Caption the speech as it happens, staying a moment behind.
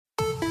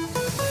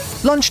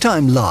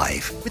Lunchtime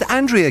Live with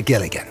Andrea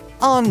Gilligan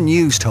on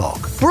News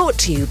Talk. Brought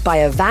to you by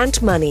Avant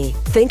Money.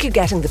 Think you're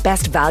getting the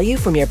best value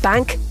from your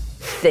bank?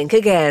 Think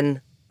again.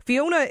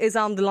 Fiona is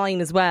on the line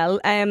as well.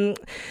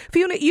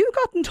 Fiona, you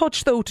got in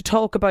touch though to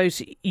talk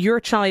about your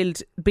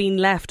child being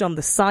left on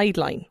the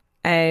sideline.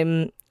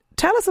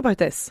 Tell us about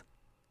this.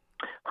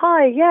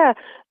 Hi, yeah.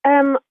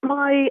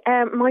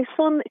 My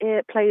son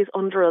plays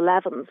under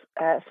 11s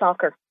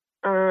soccer,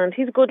 and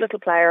he's a good little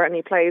player, and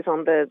he plays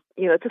on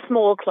it's a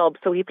small club,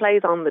 so he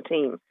plays on the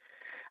team.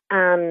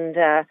 And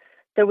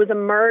there was a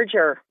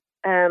merger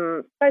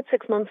about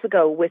 6 months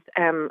ago with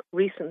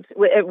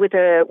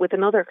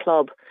another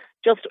club.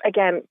 Just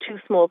again, two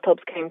small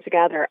clubs came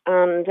together,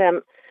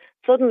 and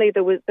suddenly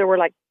there were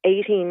like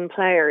 18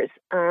 players,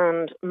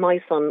 and my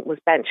son was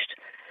benched.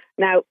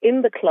 Now,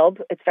 in the club,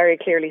 it's very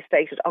clearly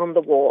stated on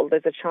the wall,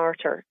 there's a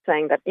charter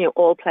saying that,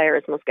 all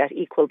players must get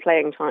equal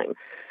playing time.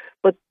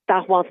 But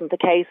that wasn't the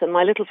case. And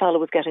my little fellow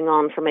was getting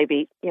on for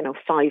maybe,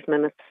 5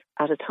 minutes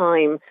at a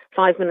time,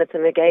 5 minutes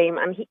in a game.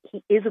 And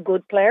he is a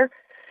good player.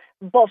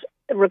 But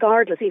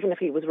regardless, even if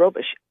he was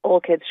rubbish, all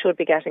kids should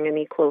be getting an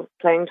equal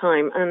playing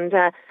time. And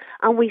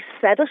we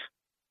said it.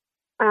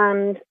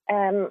 And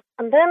then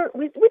and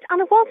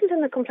it wasn't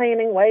in a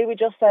complaining way. We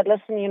just said,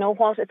 listen, you know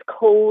what? It's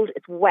cold,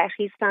 it's wet.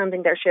 He's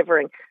standing there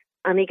shivering,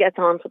 and he gets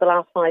on for the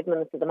last 5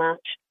 minutes of the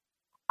match.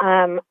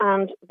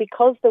 And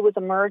because there was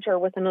a merger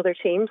with another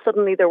team,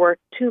 suddenly there were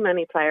too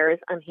many players,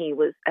 and he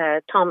was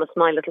Thomas,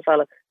 my little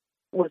fella,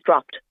 was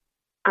dropped.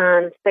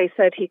 And they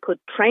said he could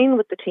train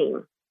with the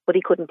team, but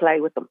he couldn't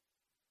play with them,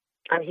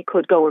 and he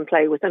could go and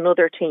play with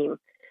another team.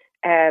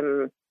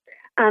 And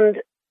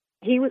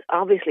he was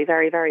obviously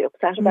very, very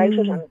upset about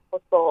it, and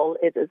football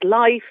is his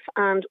life.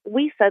 And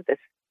we said this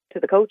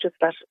to the coaches,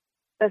 that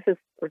this is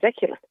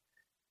ridiculous,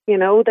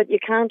 that you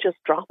can't just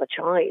drop a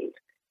child.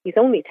 He's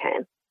only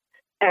 10.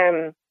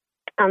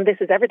 And this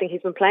is everything.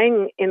 He's been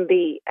playing in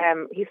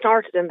he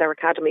started in their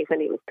academy when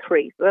he was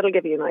 3, so that'll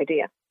give you an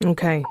idea.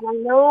 Okay. And I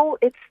know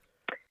it's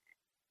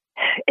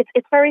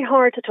very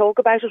hard to talk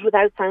about it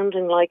without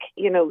sounding like,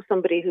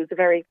 somebody who's a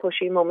very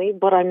pushy mummy,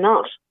 but I'm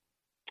not.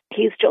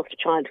 He's just a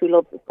child who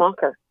loves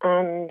soccer,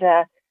 and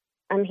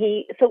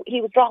he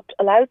was dropped,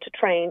 allowed to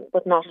train,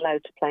 but not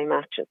allowed to play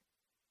matches.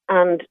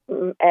 And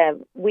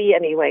we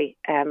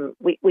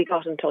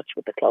got in touch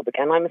with the club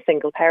again. I'm a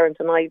single parent,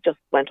 and I just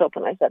went up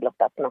and I said, look,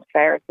 that's not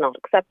fair. It's not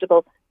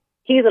acceptable.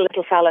 He's a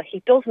little fella.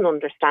 He doesn't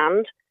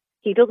understand.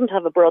 He doesn't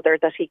have a brother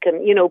that he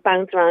can,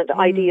 bounce around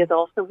ideas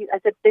off. So I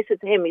said, this is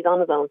him. He's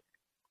on his own.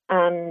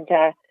 And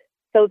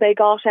so they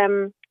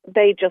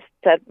just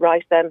said,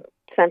 right then,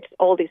 sent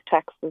all these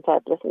texts and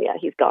said, listen, yeah,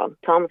 he's gone.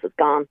 Thomas is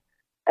gone.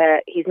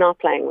 He's not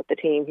playing with the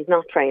team. He's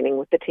not training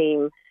with the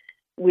team.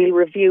 We'll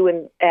review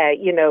in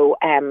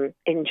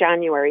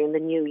January in the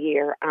new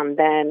year. And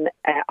then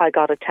I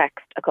got a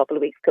text a couple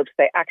of weeks ago to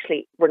say,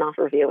 actually, we're not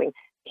reviewing.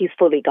 He's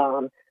fully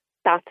gone.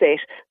 That's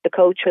it. The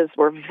coaches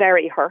were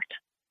very hurt,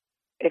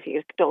 if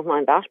you don't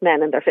mind that,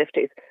 men in their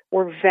 50s,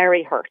 were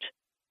very hurt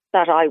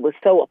that I was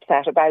so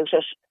upset about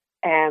it.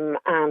 And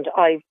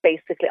I'm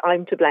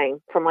to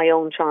blame for my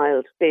own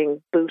child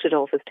being booted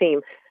off his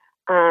team.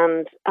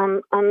 And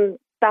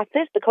that's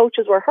it. The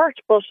coaches were hurt,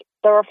 but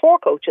there are 4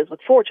 coaches with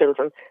 4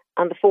 children,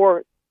 and the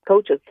 4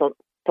 coaches'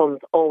 sons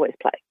always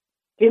play.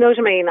 Do you know what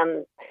I mean?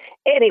 And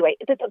anyway,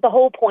 the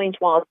whole point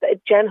was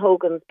that Jen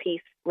Hogan's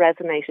piece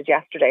resonated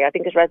yesterday. I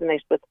think it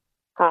resonated with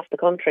half the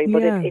country.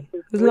 But yeah,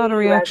 there's a lot of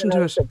reaction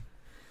to it.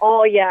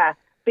 Oh, yeah,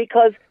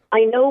 because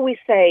I know we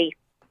say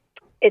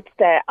it's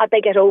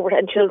they get over it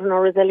and children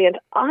are resilient.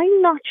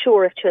 I'm not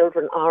sure if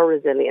children are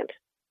resilient.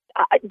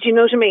 Do you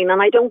know what I mean?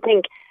 And I don't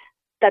think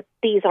that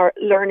these are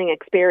learning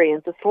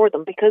experiences for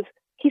them, because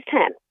he's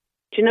 10.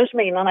 Do you know what I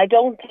mean? And I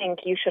don't think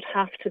you should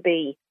have to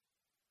be,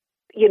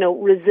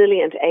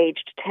 resilient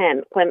aged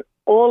 10 when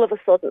all of a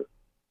sudden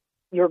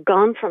you're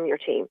gone from your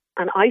team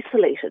and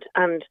isolated.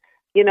 And,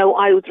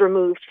 I was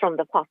removed from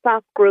the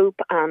WhatsApp group,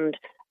 and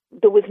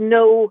there was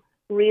no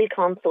real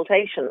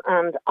consultation,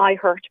 and I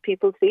hurt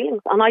people's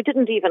feelings. And I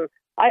didn't even,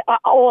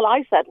 all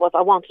I said was,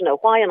 I want to know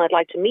why, and I'd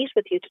like to meet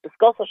with you to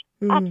discuss it.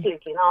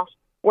 Absolutely not.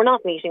 We're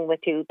not meeting with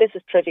you. This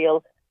is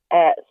trivial.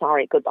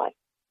 Sorry, goodbye.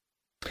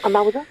 And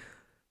that was it.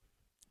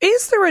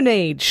 Is there an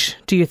age,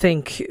 do you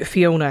think,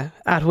 Fiona,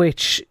 at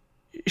which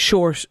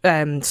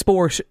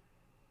sport,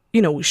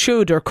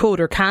 should or could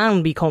or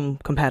can become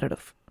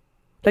competitive?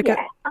 Yeah,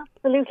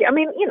 absolutely. I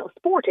mean,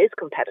 sport is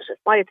competitive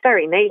by its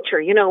very nature,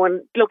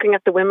 and looking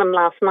at the women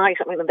last night,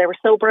 I mean, they were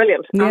so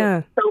brilliant.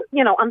 Yeah. So,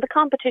 and the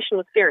competition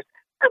was fierce.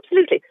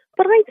 Absolutely.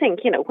 But I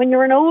think, when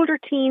you're an older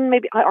teen,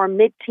 maybe, or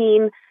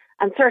mid-teen,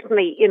 and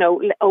certainly,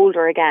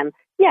 older again,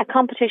 yeah,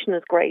 competition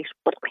is great.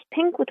 But I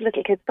think with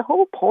little kids, the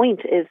whole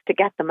point is to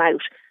get them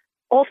out,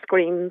 off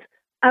screens,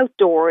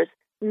 outdoors,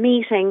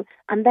 meeting,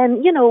 and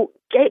then,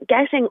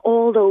 getting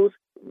all those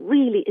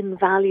really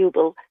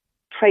invaluable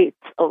traits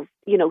of,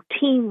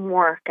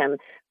 teamwork and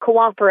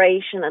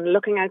cooperation and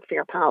looking out for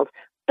your pals.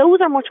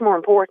 Those are much more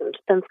important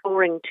than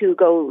scoring 2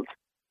 goals,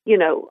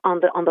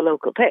 on the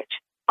local pitch,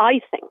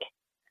 I think.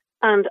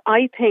 And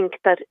I think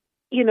that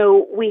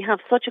we have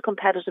such a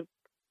competitive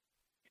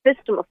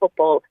system of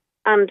football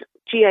and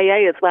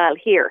GAA as well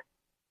here.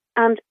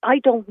 And I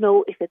don't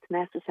know if it's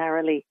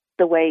necessarily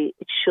the way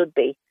it should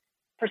be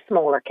for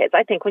smaller kids.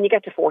 I think when you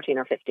get to 14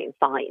 or 15,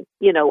 fine,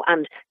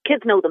 and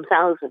kids know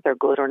themselves if they're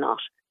good or not.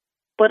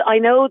 But I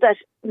know that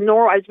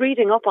I was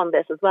reading up on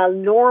this as well,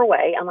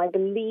 Norway and I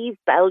believe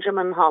Belgium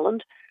and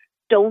Holland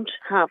don't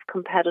have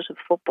competitive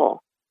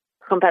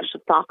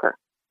soccer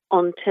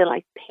until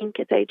I think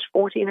it's age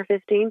 14 or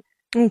 15.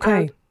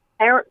 Okay.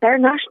 Their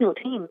national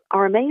teams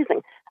are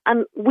amazing.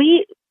 And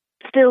we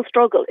still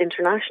struggle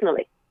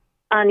internationally.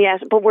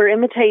 But we're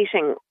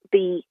imitating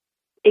the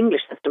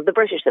English system, the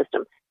British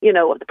system,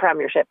 of the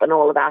Premiership and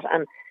all of that.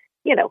 And,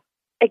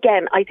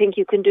 again, I think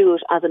you can do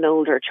it as an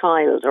older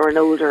child or an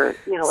older,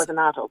 as an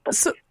adult. But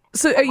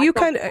So are you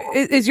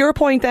is your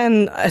point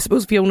then, I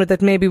suppose, Fiona,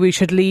 that maybe we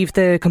should leave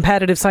the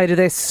competitive side of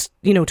this,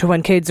 to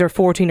when kids are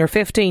 14 or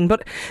 15?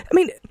 But, I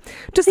mean,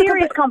 just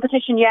serious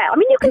competition, yeah. I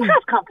mean, you can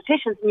have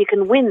competitions and you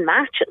can win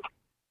matches.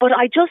 But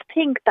I just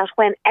think that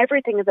when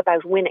everything is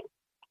about winning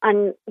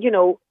and,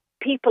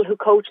 people who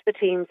coach the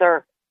teams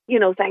are,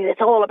 saying it's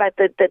all about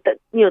the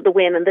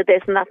win and the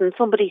this and that, and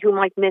somebody who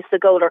might miss a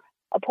goal or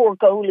a poor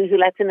goalie who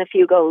lets in a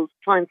few goals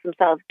finds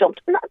themselves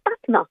dumped.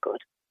 That's not good.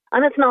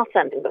 And it's not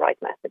sending the right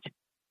message.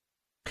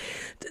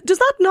 Does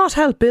that not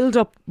help build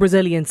up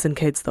resilience in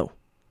kids, though?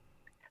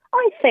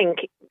 I think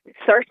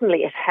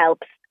certainly it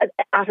helps.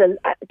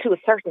 To a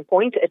certain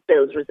point, it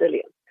builds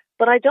resilience.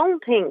 But I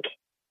don't think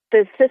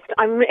the system.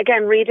 I'm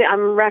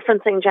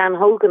referencing Jan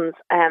Hogan's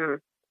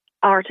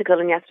article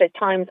in yesterday's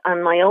Times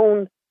and my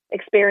own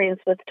experience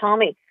with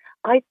Tommy.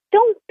 I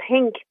don't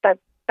think that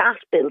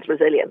builds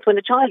resilience. When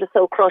a child is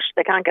so crushed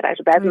they can't get out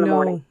of bed in the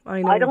morning.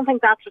 I know. I don't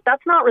think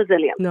that's not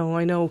resilience. No,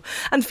 I know.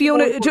 And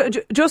Fiona,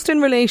 just in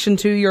relation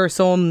to your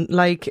son,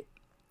 like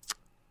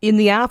in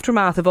the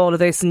aftermath of all of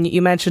this, and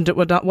you mentioned it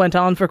went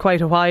on for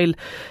quite a while,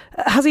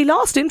 has he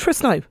lost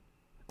interest now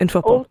in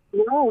football?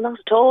 Oh, no, not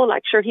at all.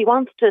 Like, sure, he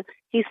wants to.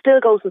 He still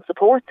goes and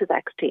supports his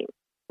ex-team,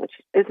 which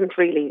isn't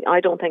really,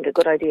 I don't think, a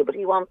good idea, but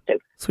he wants to.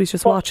 So he's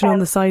just watching on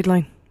the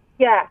sideline.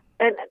 Yeah,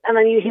 and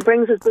then he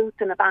brings his boots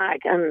in a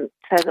bag and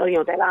says,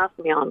 they'll ask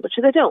me on, but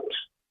they don't.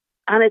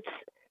 And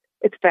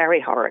it's very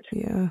hard.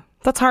 Yeah,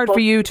 that's hard for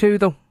you too,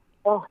 though.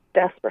 Oh,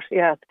 desperate.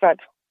 Yeah,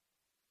 it's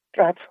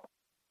dreadful.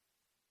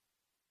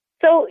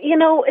 So,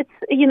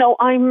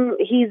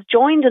 he's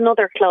joined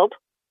another club.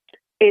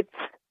 It's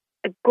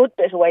a good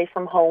bit away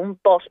from home,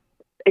 but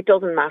it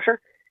doesn't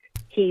matter.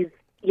 He's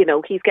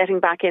getting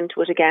back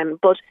into it again.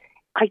 But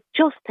I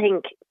just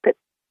think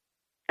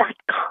that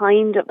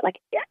kind of,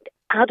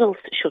 adults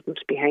shouldn't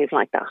behave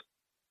like that.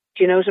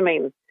 Do you know what I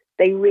mean?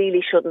 They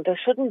really shouldn't. There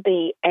shouldn't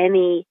be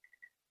any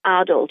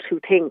adult who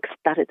thinks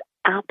that it's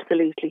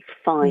absolutely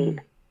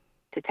fine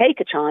to take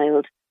a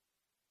child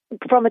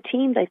from a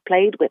team they've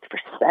played with for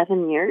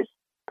 7 years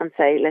and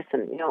say,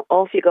 listen,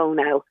 off you go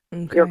now.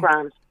 Okay. You're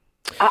grand.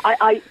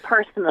 I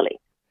personally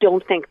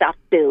don't think that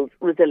builds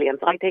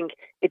resilience. I think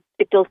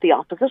it does the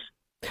opposite.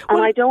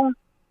 And I don't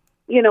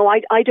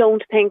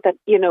think that,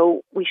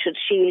 we should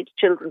shield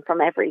children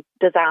from every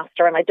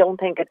disaster, and I don't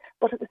think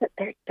but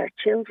they're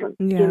children,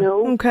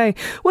 Okay.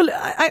 Well,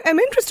 I'm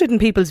interested in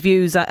people's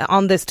views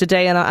on this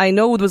today, and I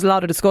know there was a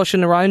lot of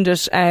discussion around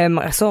it.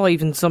 I saw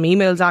even some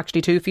emails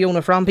actually to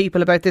Fiona from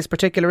people about this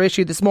particular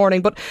issue this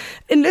morning, but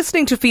in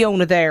listening to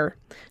Fiona there,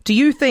 do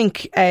you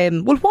think,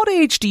 what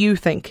age do you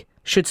think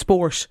should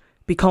sport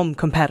become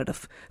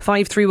competitive?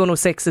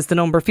 53106 is the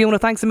number. Fiona,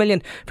 thanks a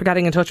million for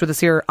getting in touch with us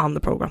here on the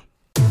programme.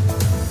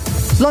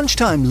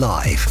 Lunchtime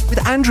Live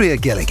with Andrea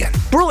Gilligan.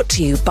 Brought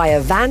to you by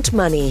Avant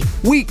Money.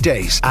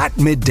 Weekdays at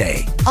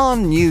midday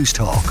on News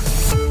Talk.